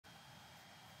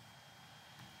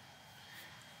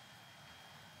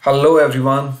Hello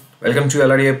everyone, welcome to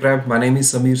LRDIPrep. My name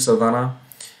is Samir Sardana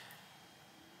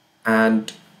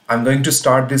and I'm going to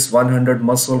start this 100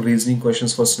 must-solve reasoning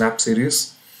questions for SNAP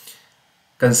series.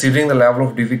 Considering the level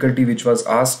of difficulty which was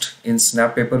asked in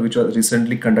SNAP paper which was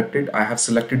recently conducted, I have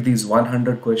selected these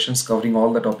 100 questions covering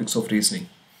all the topics of reasoning.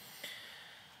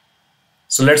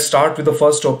 So let's start with the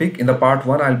first topic. In the part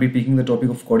 1, I'll be picking the topic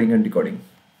of coding and decoding.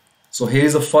 So here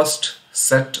is the first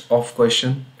set of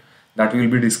questions that we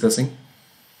will be discussing.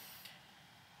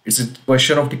 It's a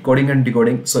question of decoding and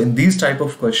decoding. So in these type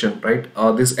of question, right,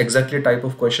 this exactly type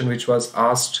of question which was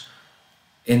asked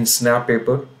in SNAP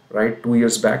paper, right, 2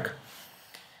 years back,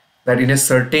 that in a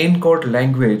certain code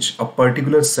language, a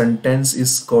particular sentence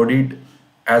is coded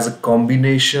as a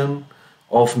combination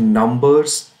of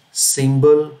numbers,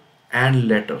 symbol, and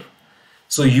letter.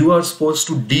 So you are supposed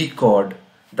to decode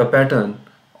the pattern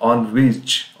on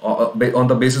which, on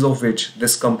the basis of which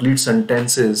this complete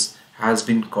sentences has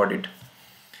been coded.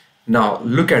 Now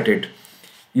look at it.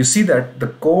 You see that the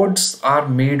codes are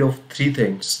made of three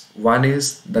things. One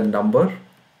is the number,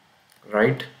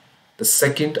 right? The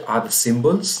second are the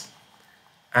symbols,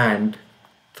 and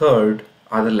third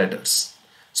are the letters.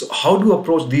 So how to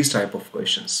approach these type of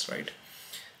questions, right?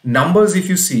 Numbers, if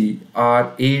you see,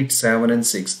 are 8, 7, and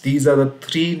 6. These are the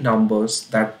three numbers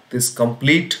that this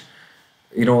complete,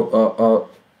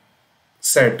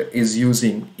 set is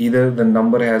using. Either the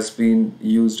number has been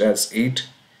used as 8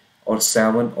 or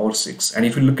 7 or 6. And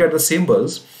if you look at the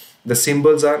symbols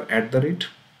are at the rate,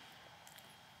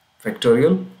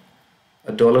 factorial,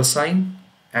 a dollar sign,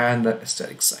 and the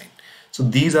asterisk sign. So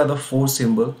these are the four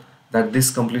symbols that this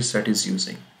complete set is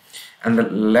using. And the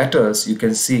letters you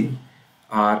can see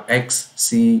are X,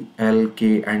 C, L,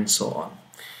 K, and so on.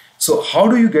 So how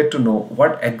do you get to know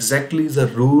what exactly is the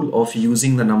rule of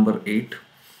using the number 8?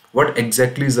 What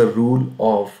exactly is the rule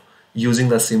of using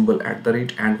the symbol at the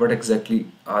rate, and what exactly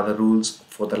are the rules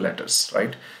for the letters,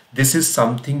 right? This is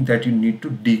something that you need to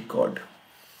decode.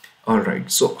 All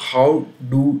right, so how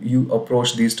do you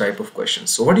approach these type of questions?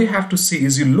 So what you have to see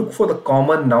is you look for the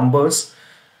common numbers,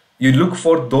 you look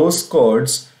for those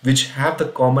codes which have the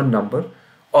common number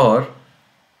or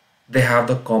they have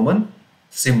the common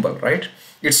symbol, right?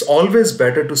 It's always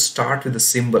better to start with a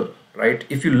symbol, right?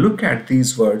 If you look at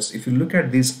these words, if you look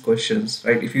at these questions,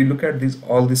 right, if you look at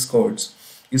all these codes,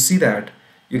 you see that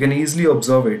you can easily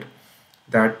observe it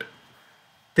that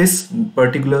this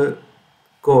particular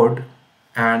code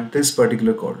and this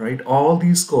particular code, right, all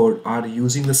these codes are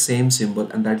using the same symbol,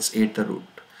 and that's 8 the root.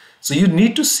 So you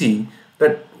need to see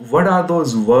that what are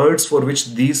those words for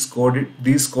which these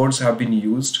codes have been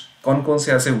used, कौन-कौन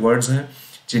से ऐसे words हैं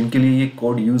जिनके लिए ये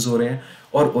code use हो रहे हैं,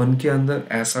 और उनके अंदर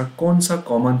ऐसा कौन सा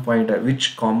कॉमन पॉइंट है,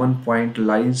 which common point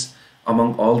lies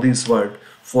among all these words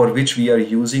for which we are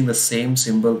using the same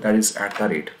symbol, that is at the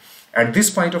rate. At this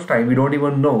point of time we don't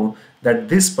even know that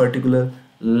this particular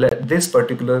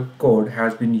code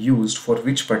has been used for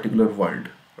which particular word,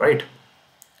 right?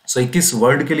 So ये किस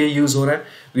word के लिए use हो रहा है,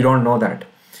 we don't know that.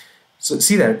 So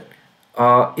see that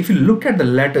if you look at the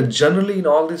letter, generally in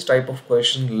all this type of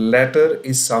question, letter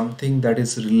is something that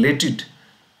is related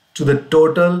to the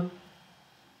total,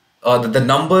 the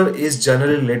number is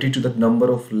generally related to the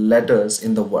number of letters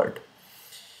in the word.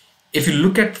 If you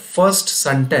look at first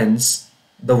sentence,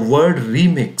 the word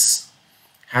remix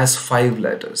has 5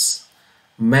 letters,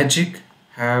 magic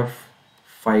have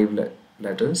 5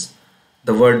 letters,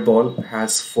 the word ball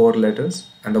has 4 letters,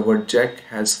 and the word jack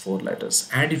has 4 letters.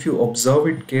 And if you observe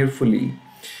it carefully,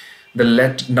 the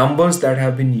numbers that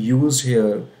have been used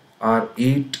here are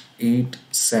 8, 8,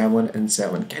 7, and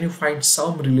 7. Can you find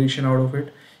some relation out of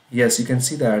it? Yes, you can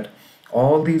see that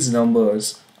all these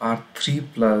numbers are 3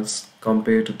 plus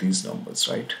compared to these numbers,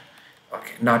 right?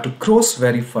 Okay, now to cross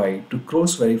verify,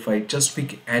 just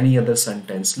pick any other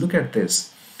sentence. Look at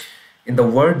this. In the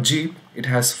word Jeep, it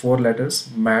has 4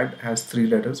 letters, mad has 3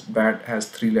 letters, bad has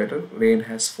 3 letters, rain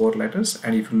has 4 letters.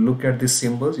 And if you look at these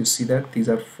symbols, you see that these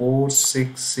are 4,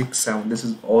 6, 6, 7. This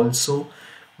is also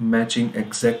matching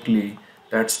exactly.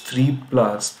 That's 3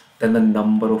 plus then the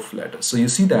number of letters. So you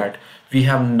see that we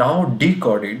have now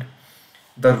decoded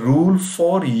the rule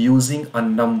for using a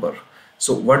number.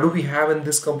 So what do we have in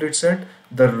this complete set?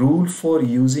 The rule for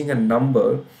using a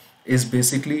number is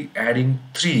basically adding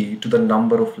 3 to the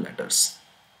number of letters.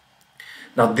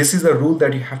 Now this is a rule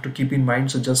that you have to keep in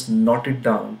mind, so just note it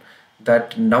down.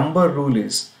 That number rule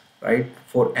is, right,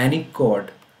 for any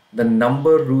code, the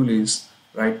number rule is,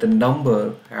 right, the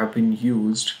number have been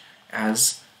used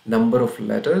as number of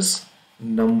letters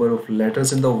in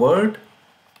the word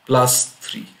plus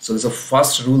 3. So this is the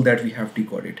first rule that we have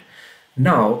decoded.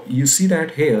 Now you see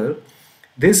that here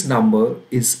this number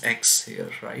is X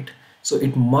here, right? So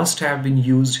it must have been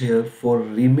used here for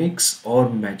remix or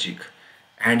magic.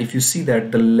 And if you see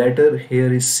that the letter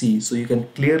here is C, so you can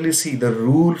clearly see the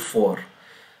rule for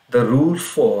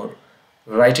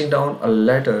writing down a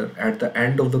letter at the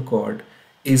end of the chord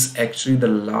is actually the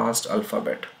last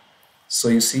alphabet. So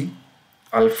you see,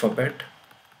 alphabet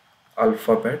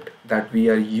that we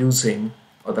are using,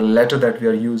 or the letter that we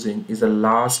are using, is the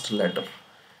last letter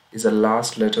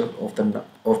of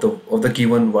the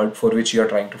given word for which you are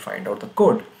trying to find out the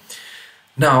code.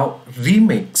 Now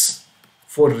remix,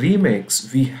 for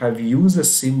remix we have used a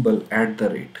symbol at the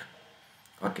rate,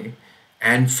 okay,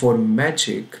 and for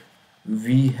magic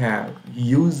we have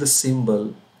used the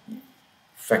symbol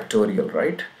factorial,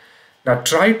 right? Now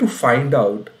try to find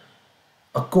out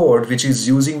a code which is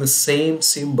using the same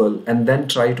symbol and then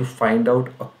try to find out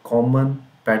a common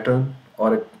pattern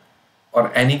or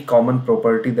any common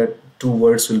property that two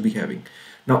words will be having.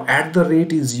 Now at the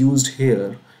rate is used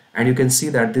here, and you can see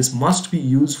that this must be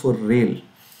used for rail.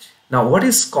 Now what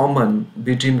is common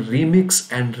between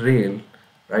remix and rail,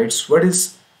 right? So what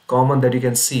is common that you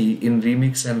can see in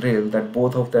remix and rail, that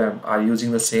both of them are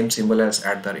using the same symbol as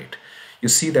at the rate? You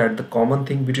see that the common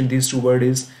thing between these two words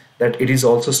is that it is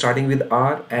also starting with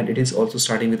R and it is also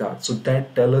starting with R. So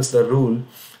that tells us the rule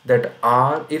that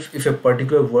R, if a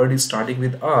particular word is starting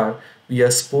with R, we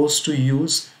are supposed to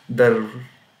use the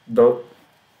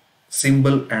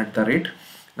symbol at the rate.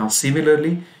 Now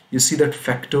similarly, you see that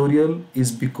factorial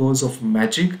is because of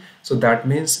magic. So that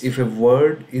means if a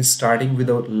word is starting with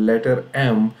a letter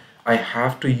M, I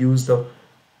have to use the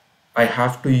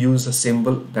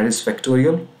symbol that is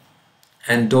factorial.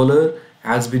 And dollar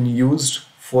has been used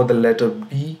for the letter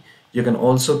B. You can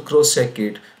also cross check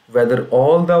it whether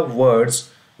all the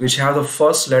words which have the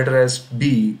first letter as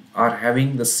B are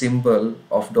having the symbol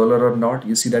of dollar or not.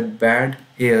 You see that bad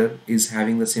here is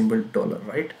having the symbol dollar,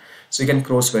 right? So you can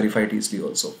cross verify it easily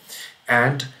also.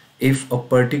 And if a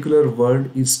particular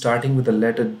word is starting with the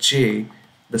letter J,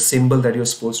 the symbol that you're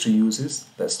supposed to use is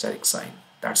the asterisk sign.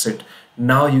 That's it.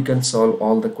 Now you can solve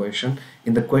all the question.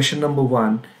 In the question number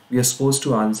 1, we are supposed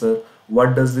to answer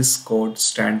what does this code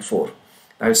stand for.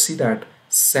 Now you see that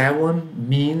 7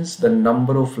 means the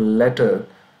number of letter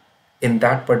in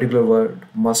that particular word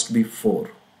must be 4.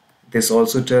 This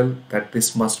also tell that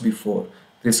this must be 4.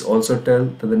 This also tell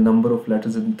that the number of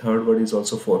letters in the third word is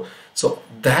also 4. So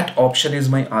that option is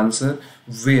my answer,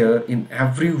 where in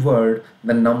every word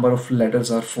the number of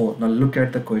letters are 4. Now look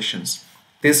at the questions.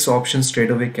 This option straight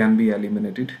away can be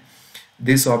eliminated.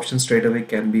 This option straight away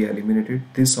can be eliminated.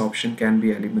 This option can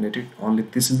be eliminated. Only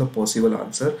this is the possible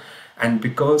answer. And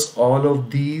because all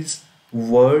of these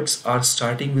words are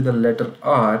starting with the letter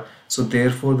R, so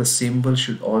therefore the symbol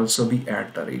should also be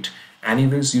at the rate.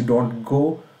 Anyways, you don't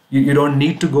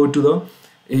need to go to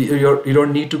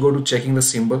checking the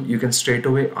symbol. You can straight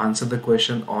away answer the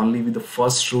question only with the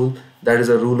first rule, that is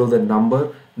a rule of the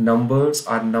number. Numbers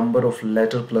are number of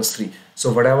letter plus 3.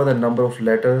 So whatever the number of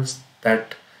letters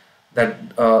that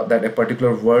a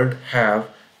particular word have,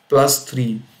 plus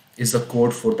 3 is the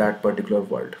code for that particular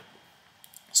word.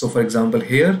 So for example,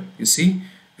 here you see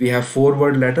we have 4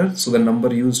 word letter, so the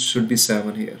number used should be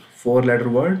 7 here. 4 letter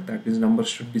word, that means number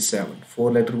should be 7.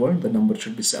 4 letter word, the number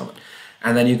should be 7.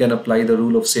 And then you can apply the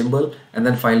rule of symbol, and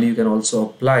then finally you can also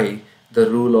apply the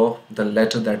rule of the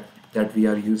letter that we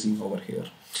are using over here.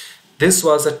 This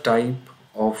was a type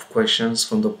of questions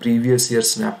from the previous year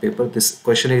snap paper. This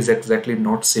question is exactly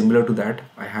not similar to that.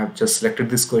 I have just selected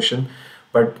this question,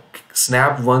 but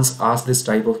snap once asked this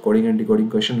type of coding and decoding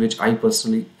question, which I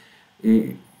personally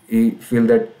feel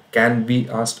that can be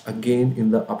asked again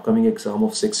in the upcoming exam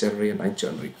of 6th January and 9th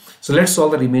January. So let's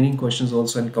solve the remaining questions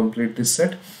also and complete this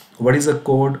set. What is the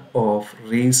code of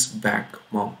race back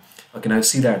mom? Okay, now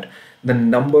see that the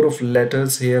number of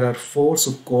letters here are 4,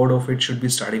 so code of it should be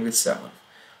starting with 7.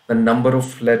 The number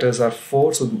of letters are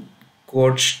 4, so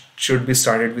code should be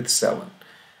started with 7.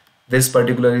 This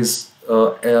particular is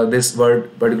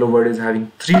particular word is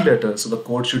having 3 letters, so the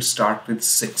code should start with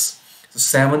 6. So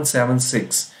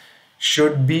 776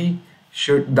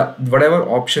 whatever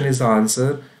option is the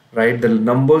answer, right? The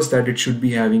numbers that it should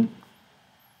be having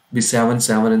be 7,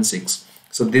 7 and 6.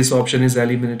 So this option is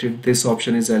eliminated, this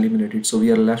option is eliminated, so we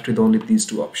are left with only these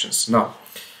 2 options. Now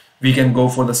we can go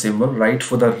for the symbol, right?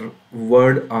 For the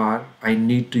word R, I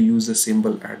need to use the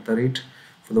symbol at the rate.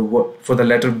 For the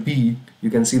letter B, you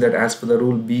can see that as per the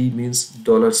rule, B means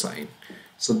 $sign.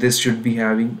 So this should be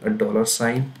having a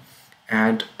 $sign.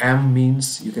 And M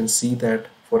means, you can see that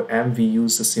for M we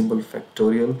use the symbol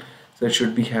factorial, so it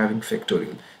should be having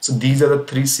factorial. So these are the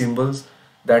 3 symbols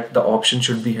that the option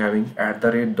should be having: at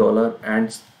the rate, dollar,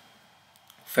 and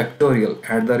factorial,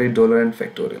 at the rate dollar and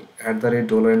factorial, at the rate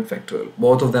dollar and factorial.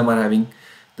 Both of them are having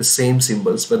the same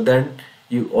symbols, but then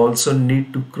you also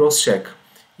need to cross check.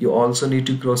 You also need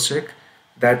to cross check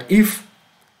that if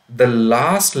the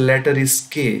last letter is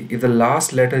K, if the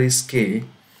last letter is K,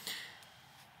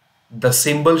 the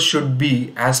symbol should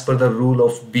be as per the rule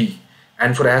of B.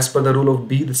 And for as per the rule of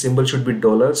B, the symbol should be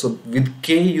dollar. So with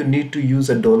K, you need to use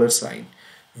a dollar sign.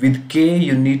 With K,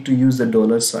 you need to use the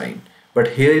dollar sign.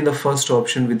 But here in the first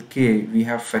option with K, we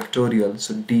have factorial.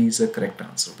 So D is the correct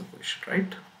answer of the question,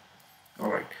 right? All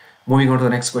right. Moving on to the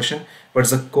next question. What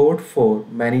is the code for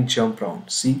many jump round?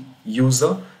 See, use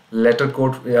the letter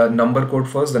code, number code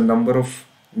first. The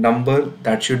number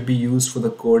that should be used for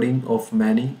the coding of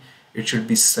many, it should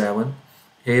be 7.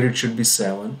 Here it should be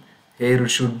 7. Here it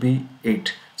should be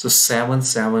 8. So 7,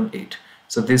 7, 8.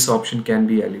 So this option can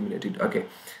be eliminated. Okay.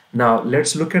 Now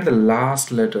let's look at the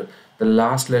last letter. The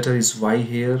last letter is Y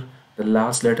here. The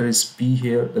last letter is P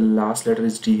here. The last letter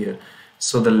is D here.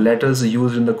 So the letters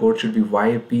used in the code should be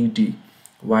YPD,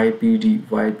 YPD,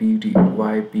 YPD,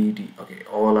 YPD. Okay,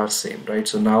 all are same, right?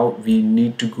 So now we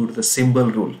need to go to the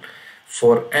symbol rule.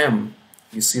 For M,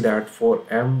 you see that for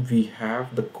M we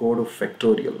have the code of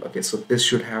factorial. Okay, so this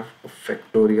should have a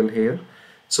factorial here.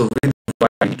 So with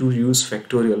Y to use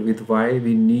factorial, with Y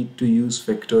we need to use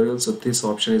factorial. So this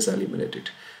option is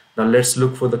eliminated. Now let's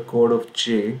look for the code of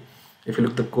J. If you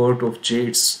look at the code of J,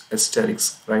 it's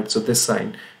asterisk, right? So this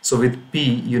sign. So with P,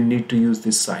 you need to use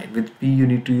this sign. With P, you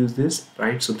need to use this,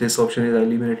 right? So this option is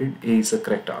eliminated. A is the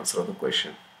correct answer of the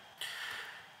question.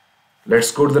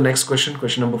 Let's go to the next question.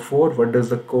 Question number 4. What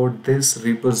does the code this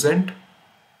represent?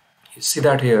 You see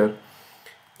that here.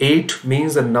 8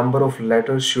 means the number of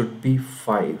letters should be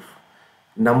 5.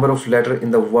 Number of letter in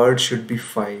the word should be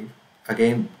 5.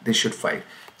 Again, this should 5.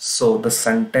 So the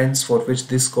sentence for which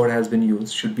this code has been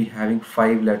used should be having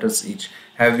 5 letters each,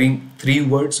 having 3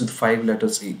 words with 5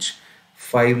 letters each.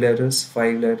 5 letters,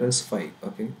 5 letters, 5.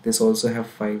 Okay, this also have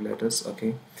 5 letters.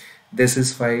 Okay, this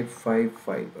is 5, 5,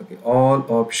 5. Okay, all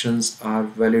options are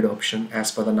valid option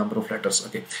as per the number of letters.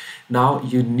 Okay, now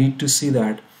you need to see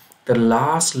that the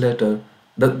last letter,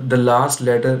 the last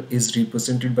letter is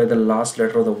represented by the last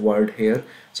letter of the word here.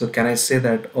 So can I say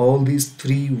that all these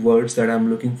 3 words that I'm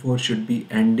looking for should be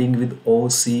ending with O,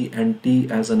 C and T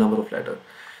as a number of letter.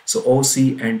 So O,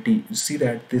 C and T. You see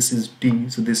that this is D,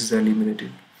 so this is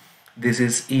eliminated. This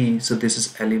is E, so this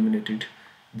is eliminated.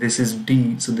 This is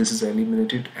D, so this is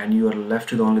eliminated, and you are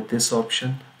left with only this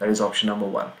option, that is option number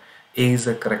 1. A is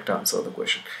the correct answer of the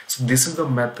question. So this is the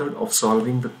method of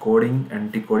solving the coding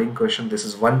and decoding question. This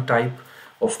is one type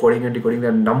of coding and decoding. There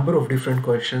are a number of different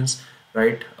questions,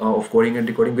 right, of coding and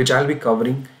decoding, which I'll be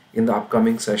covering in the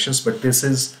upcoming sessions, but this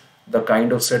is the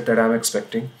kind of set that I'm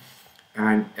expecting,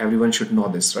 and everyone should know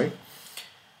this, right?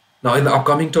 Now in the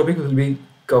upcoming topic we'll be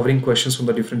covering questions from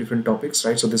the different topics,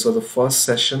 right? So this was the first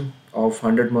session of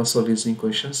 100 marks of reasoning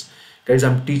questions. Guys,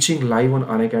 I'm teaching live on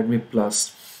Unacademy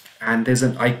Plus, and there's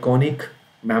an iconic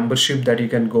membership that you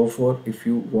can go for if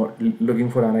you want looking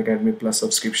for Unacademy Plus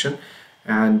subscription.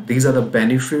 And these are the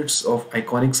benefits of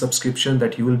iconic subscription,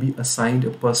 that you will be assigned a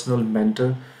personal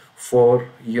mentor for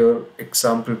your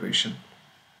exam preparation.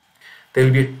 There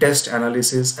will be a test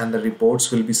analysis and the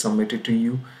reports will be submitted to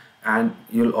you, and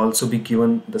you'll also be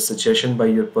given the suggestion by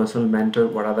your personal mentor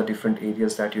what are the different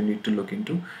areas that you need to look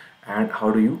into and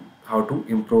how to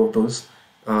improve those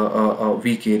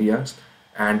weak areas,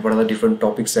 and what are the different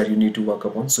topics that you need to work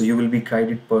upon. So you will be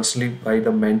guided personally by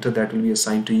the mentor that will be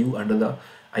assigned to you under the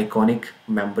iconic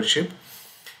membership.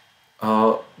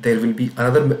 There will be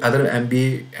other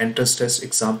MBA entrance test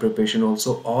exam preparation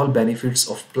also. All benefits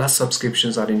of Plus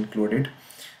subscriptions are included,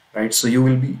 right? So you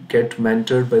will be get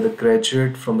mentored by the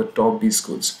graduate from the top B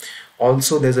schools.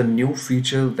 Also, there's a new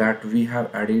feature that we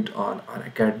have added on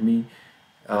Unacademy,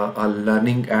 a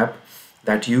learning app,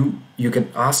 that you can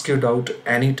ask your doubt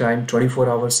anytime,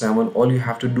 24/7. All you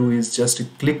have to do is just to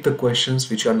click the questions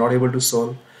which you are not able to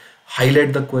solve,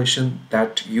 highlight the question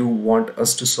that you want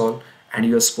us to solve, and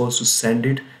you are supposed to send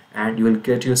it, and you will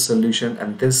get your solution.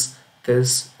 And this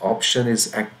option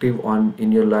is active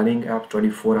in your learning app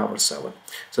 24/7.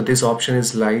 So this option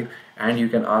is live, and you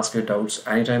can ask your doubts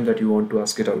anytime that you want to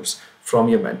ask your doubts from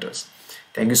your mentors.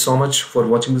 Thank you so much for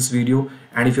watching this video,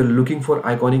 and if you're looking for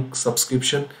iconic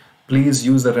subscription, please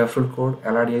use the referral code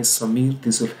LRDI Samir.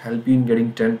 This will help you in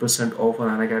getting 10% off on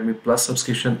Unacademy Plus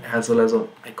subscription as well as on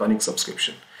iconic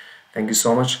subscription. Thank you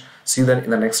so much. See you then in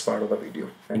the next part of the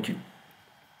video. Thank you.